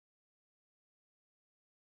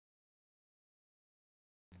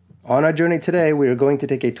On our journey today, we are going to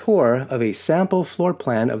take a tour of a sample floor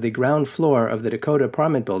plan of the ground floor of the Dakota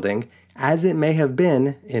apartment building as it may have been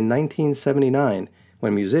in 1979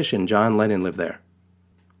 when musician John Lennon lived there.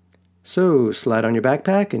 So, slide on your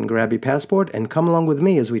backpack and grab your passport and come along with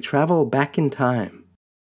me as we travel back in time.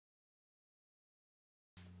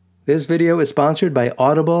 This video is sponsored by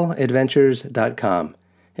audibleadventures.com.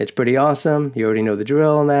 It's pretty awesome. You already know the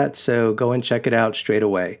drill on that, so go and check it out straight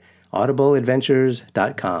away.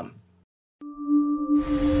 audibleadventures.com.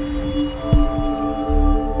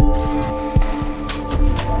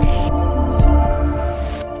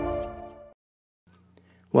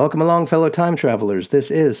 Welcome along, fellow time travelers. This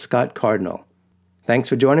is Scott Cardinal. Thanks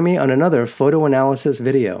for joining me on another photo analysis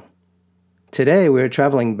video. Today we are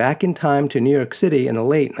traveling back in time to New York City in the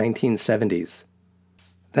late 1970s.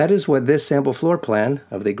 That is what this sample floor plan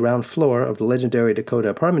of the ground floor of the legendary Dakota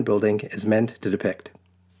apartment building is meant to depict.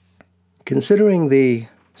 Considering the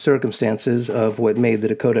circumstances of what made the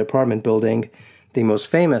Dakota apartment building the most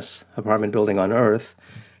famous apartment building on Earth,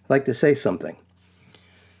 I'd like to say something.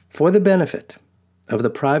 For the benefit of the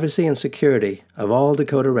privacy and security of all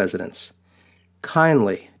Dakota residents,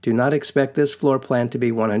 kindly do not expect this floor plan to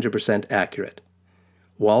be 100% accurate.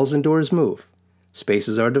 Walls and doors move,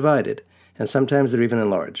 spaces are divided, and sometimes they're even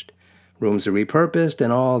enlarged. Rooms are repurposed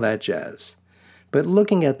and all that jazz. But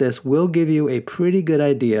looking at this will give you a pretty good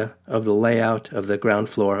idea of the layout of the ground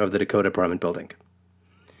floor of the Dakota apartment building.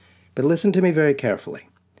 But listen to me very carefully.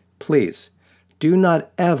 Please, do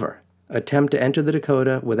not ever attempt to enter the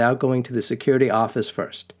Dakota without going to the security office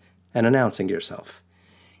first and announcing yourself.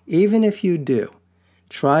 Even if you do,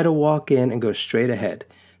 try to walk in and go straight ahead.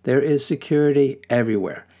 There is security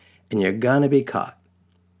everywhere, and you're gonna be caught.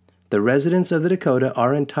 The residents of the Dakota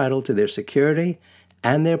are entitled to their security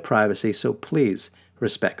and their privacy, so please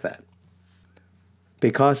respect that.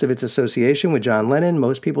 Because of its association with John Lennon,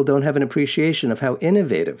 most people don't have an appreciation of how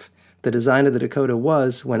innovative the design of the Dakota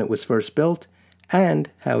was when it was first built and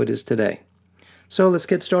how it is today. So let's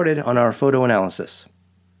get started on our photo analysis.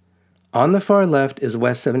 On the far left is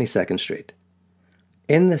West 72nd Street.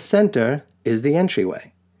 In the center is the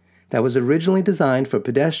entryway that was originally designed for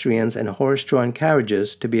pedestrians and horse-drawn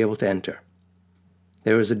carriages to be able to enter.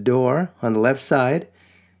 There is a door on the left side,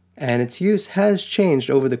 and its use has changed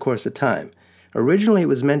over the course of time. Originally, it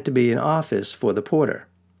was meant to be an office for the porter.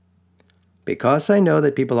 Because I know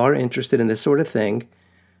that people are interested in this sort of thing,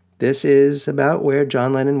 this is about where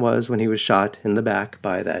John Lennon was when he was shot in the back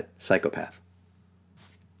by that psychopath.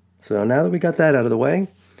 So now that we got that out of the way,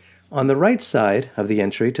 on the right side of the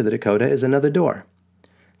entry to the Dakota is another door.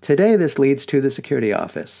 Today, this leads to the security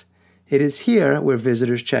office. It is here where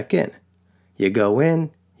visitors check in. You go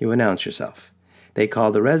in, you announce yourself. They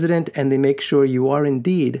call the resident, and they make sure you are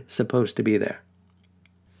indeed supposed to be there.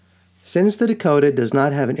 Since the Dakota does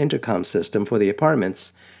not have an intercom system for the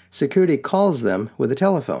apartments, security calls them with a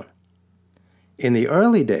telephone. In the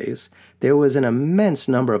early days, there was an immense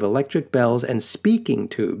number of electric bells and speaking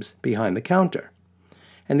tubes behind the counter,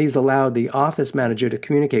 and these allowed the office manager to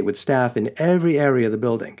communicate with staff in every area of the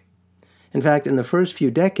building. In fact, in the first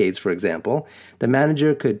few decades, for example, the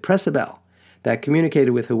manager could press a bell that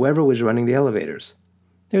communicated with whoever was running the elevators.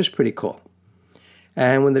 It was pretty cool.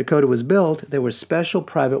 And when the Dakota was built, there were special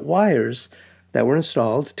private wires that were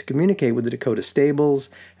installed to communicate with the Dakota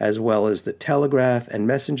stables, as well as the telegraph and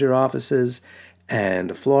messenger offices,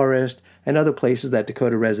 and a florist, and other places that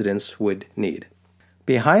Dakota residents would need.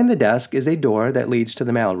 Behind the desk is a door that leads to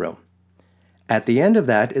the mailroom. At the end of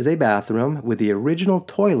that is a bathroom with the original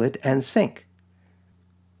toilet and sink.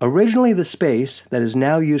 Originally, the space that is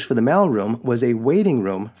now used for the mailroom was a waiting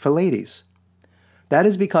room for ladies. That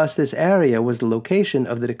is because this area was the location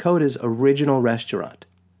of the Dakota's original restaurant.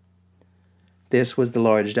 This was the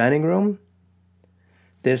large dining room.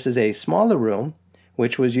 This is a smaller room,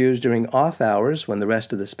 which was used during off hours when the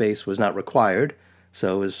rest of the space was not required,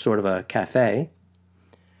 so it was sort of a cafe.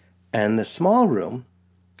 And the small room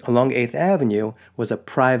along 8th Avenue was a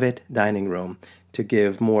private dining room to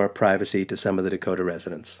give more privacy to some of the Dakota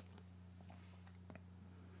residents.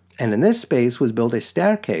 And in this space was built a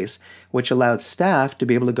staircase which allowed staff to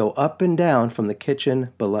be able to go up and down from the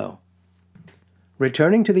kitchen below.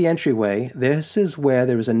 Returning to the entryway, this is where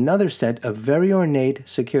there is another set of very ornate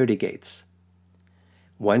security gates.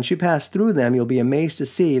 Once you pass through them, you'll be amazed to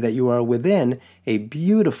see that you are within a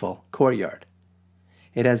beautiful courtyard.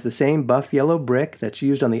 It has the same buff yellow brick that's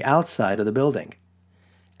used on the outside of the building.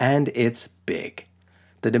 And it's big.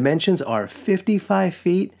 The dimensions are 55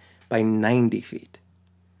 feet by 90 feet.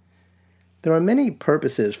 There are many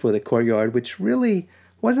purposes for the courtyard, which really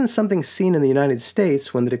wasn't something seen in the United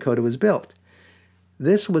States when the Dakota was built.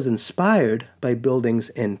 this was inspired by buildings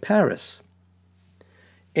in Paris.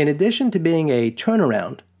 In addition to being a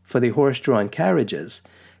turnaround for the horse-drawn carriages,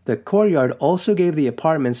 the courtyard also gave the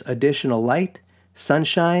apartments additional light,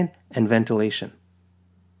 sunshine, and ventilation.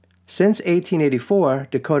 Since 1884,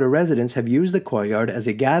 Dakota residents have used the courtyard as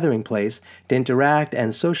a gathering place to interact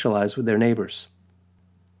and socialize with their neighbors.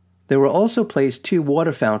 There were also placed 2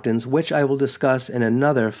 water fountains, which I will discuss in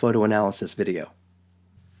another photo analysis video.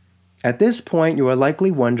 At this point, you are likely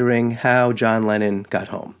wondering how John Lennon got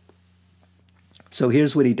home. So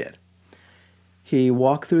here's what he did. He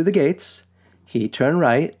walked through the gates, he turned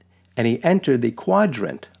right, and he entered the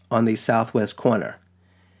quadrant on the southwest corner.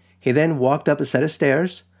 He then walked up a set of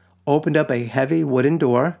stairs, opened up a heavy wooden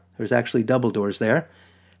door, there's actually double doors there,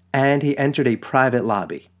 and he entered a private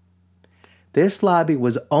lobby. This lobby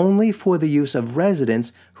was only for the use of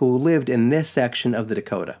residents who lived in this section of the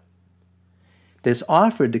Dakota. This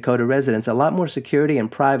offered Dakota residents a lot more security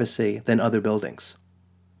and privacy than other buildings.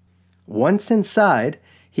 Once inside,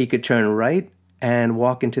 he could turn right and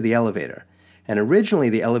walk into the elevator. And originally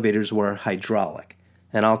the elevators were hydraulic,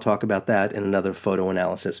 and I'll talk about that in another photo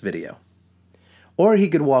analysis video. Or he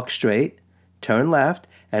could walk straight, turn left,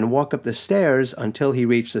 and walk up the stairs until he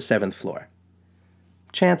reached the 7th floor.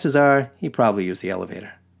 Chances are he probably used the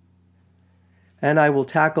elevator. And I will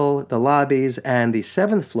tackle the lobbies and the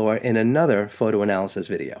 7th floor in another photo analysis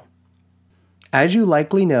video. As you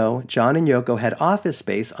likely know, John and Yoko had office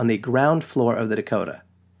space on the ground floor of the Dakota.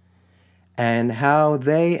 And how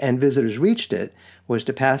they and visitors reached it was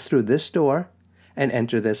to pass through this door and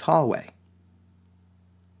enter this hallway.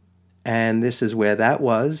 And this is where that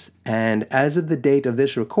was, and as of the date of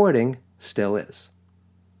this recording, still is.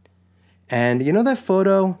 And you know that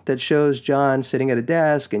photo that shows John sitting at a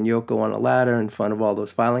desk and Yoko on a ladder in front of all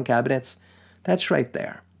those filing cabinets? That's right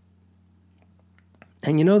there.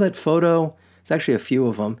 And you know that photo, it's actually a few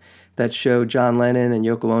of them, that show John Lennon and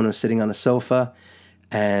Yoko Ono sitting on a sofa,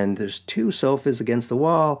 and there's 2 sofas against the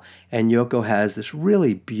wall, and Yoko has this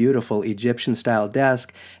really beautiful Egyptian-style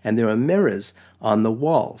desk, and there are mirrors on the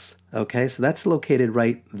walls. Okay, so that's located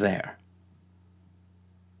right there.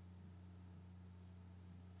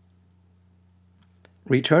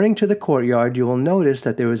 Returning to the courtyard, you will notice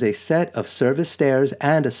that there is a set of service stairs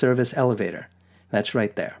and a service elevator. That's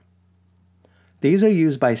right there. These are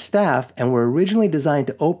used by staff and were originally designed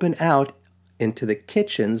to open out into the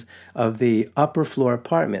kitchens of the upper floor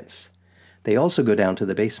apartments. They also go down to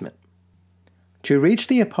the basement. To reach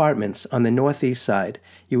the apartments on the northeast side,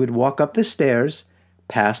 you would walk up the stairs,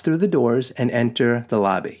 pass through the doors, and enter the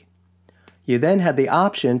lobby. You then had the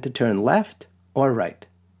option to turn left or right.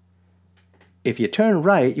 If you turn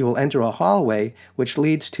right, you will enter a hallway which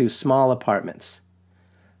leads to small apartments.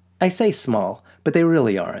 I say small, but they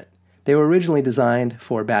really aren't. They were originally designed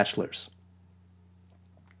for bachelors.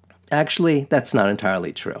 Actually, that's not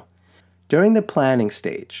entirely true. During the planning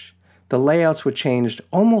stage, the layouts were changed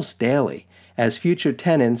almost daily as future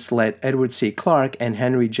tenants let Edward C. Clark and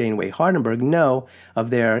Henry Janeway Hardenberg know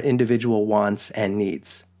of their individual wants and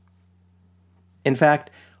needs. In fact,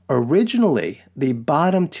 originally, the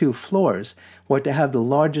bottom 2 floors were to have the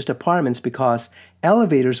largest apartments because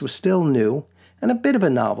elevators were still new and a bit of a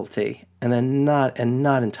novelty, and not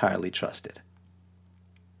entirely trusted.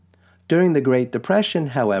 During the Great Depression,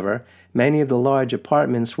 however, many of the large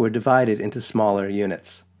apartments were divided into smaller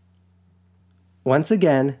units. Once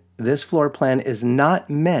again, this floor plan is not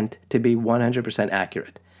meant to be 100%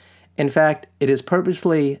 accurate. In fact, it is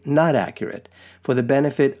purposely not accurate for the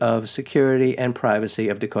benefit of security and privacy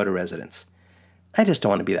of Dakota residents. I just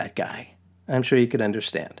don't want to be that guy. I'm sure you could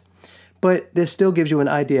understand. But this still gives you an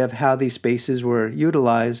idea of how these spaces were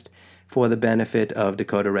utilized for the benefit of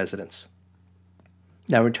Dakota residents.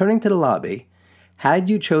 Now, returning to the lobby, had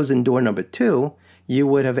you chosen door number 2, you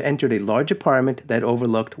would have entered a large apartment that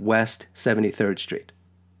overlooked West 73rd Street.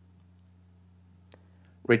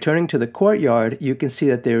 Returning to the courtyard, you can see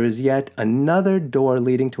that there is yet another door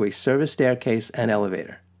leading to a service staircase and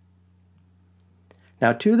elevator.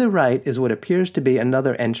 Now, to the right is what appears to be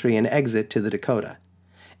another entry and exit to the Dakota.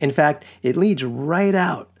 In fact, it leads right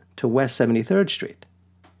out to West 73rd Street.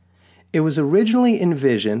 It was originally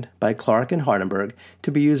envisioned by Clark and Hardenberg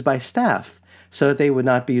to be used by staff so that they would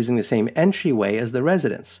not be using the same entryway as the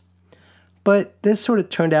residents. But this sort of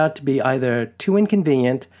turned out to be either too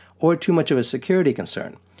inconvenient or too much of a security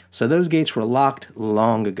concern, so those gates were locked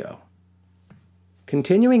long ago.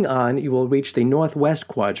 Continuing on, you will reach the northwest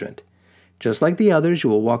quadrant. Just like the others, you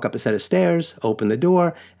will walk up a set of stairs, open the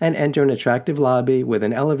door, and enter an attractive lobby with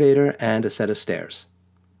an elevator and a set of stairs.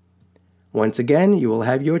 Once again, you will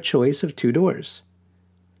have your choice of 2 doors.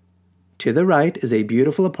 To the right is a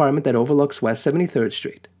beautiful apartment that overlooks West 73rd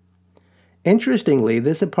Street. Interestingly,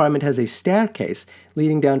 this apartment has a staircase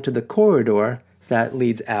leading down to the corridor that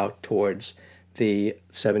leads out towards the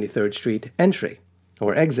 73rd Street entry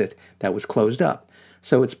or exit that was closed up.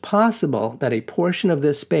 So it's possible that a portion of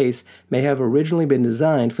this space may have originally been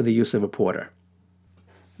designed for the use of a porter.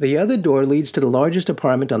 The other door leads to the largest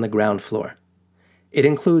apartment on the ground floor. It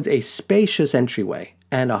includes a spacious entryway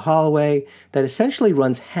and a hallway that essentially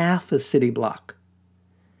runs half a city block.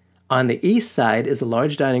 On the east side is a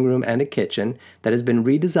large dining room and a kitchen that has been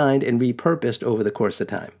redesigned and repurposed over the course of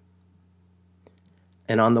time.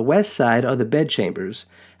 And on the west side are the bedchambers,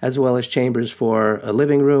 as well as chambers for a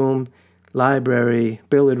living room, library,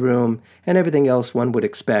 billiard room, and everything else one would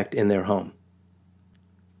expect in their home.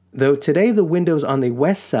 Though today the windows on the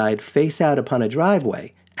west side face out upon a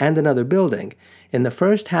driveway and another building, in the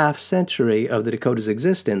first half-century of the Dakota's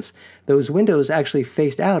existence, those windows actually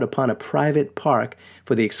faced out upon a private park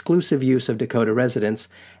for the exclusive use of Dakota residents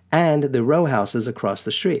and the row houses across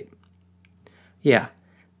the street. Yeah,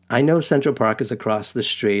 I know Central Park is across the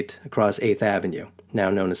street, across 8th Avenue, now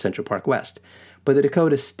known as Central Park West, but the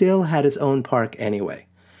Dakota still had its own park anyway,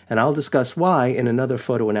 and I'll discuss why in another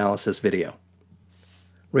photo analysis video.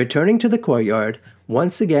 Returning to the courtyard,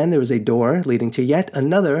 once again there is a door leading to yet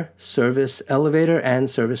another service elevator and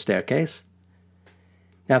service staircase.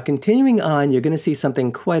 Now continuing on, you're going to see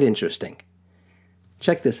something quite interesting.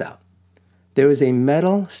 Check this out. There is a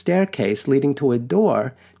metal staircase leading to a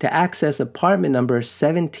door to access apartment number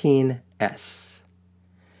 17S.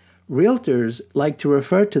 Realtors like to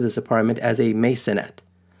refer to this apartment as a maisonette,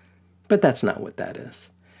 but that's not what that is.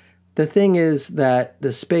 The thing is that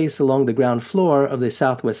the space along the ground floor of the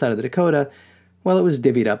southwest side of the Dakota, well, it was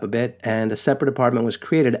divvied up a bit, and a separate apartment was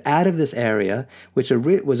created out of this area, which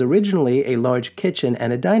was originally a large kitchen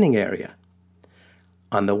and a dining area.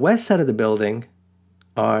 On the west side of the building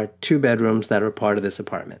are 2 bedrooms that are part of this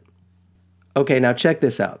apartment. Okay, now check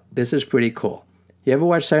this out. This is pretty cool. You ever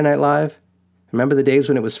watch Saturday Night Live? Remember the days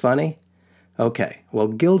when it was funny? Okay, well,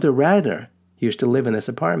 Gilda Radner used to live in this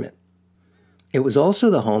apartment. It was also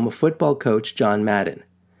the home of football coach John Madden.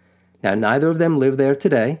 Now, neither of them live there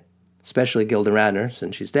today, especially Gilda Radner,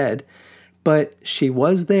 since she's dead, but she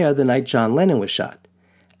was there the night John Lennon was shot,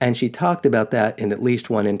 and she talked about that in at least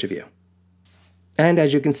one interview. And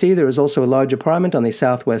as you can see, there is also a large apartment on the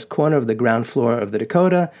southwest corner of the ground floor of the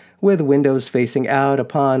Dakota, with windows facing out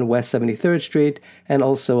upon West 73rd Street and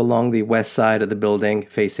also along the west side of the building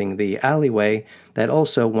facing the alleyway that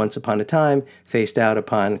also once upon a time faced out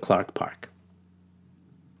upon Clark Park.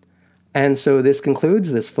 And so this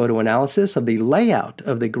concludes this photo analysis of the layout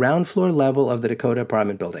of the ground floor level of the Dakota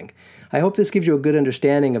apartment building. I hope this gives you a good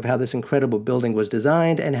understanding of how this incredible building was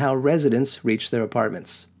designed and how residents reached their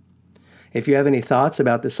apartments. If you have any thoughts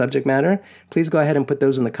about this subject matter, please go ahead and put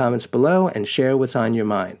those in the comments below and share what's on your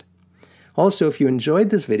mind. Also, if you enjoyed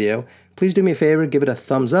this video, please do me a favor, give it a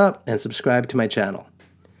thumbs up and subscribe to my channel.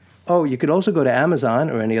 Oh, you could also go to Amazon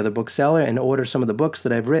or any other bookseller and order some of the books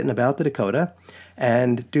that I've written about the Dakota.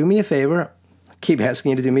 And do me a favor, I keep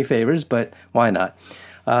asking you to do me favors, but why not?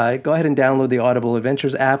 Go ahead and download the Audible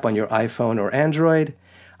Adventures app on your iPhone or Android.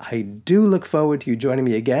 I do look forward to you joining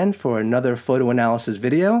me again for another photo analysis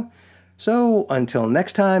video. So until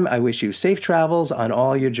next time, I wish you safe travels on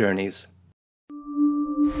all your journeys.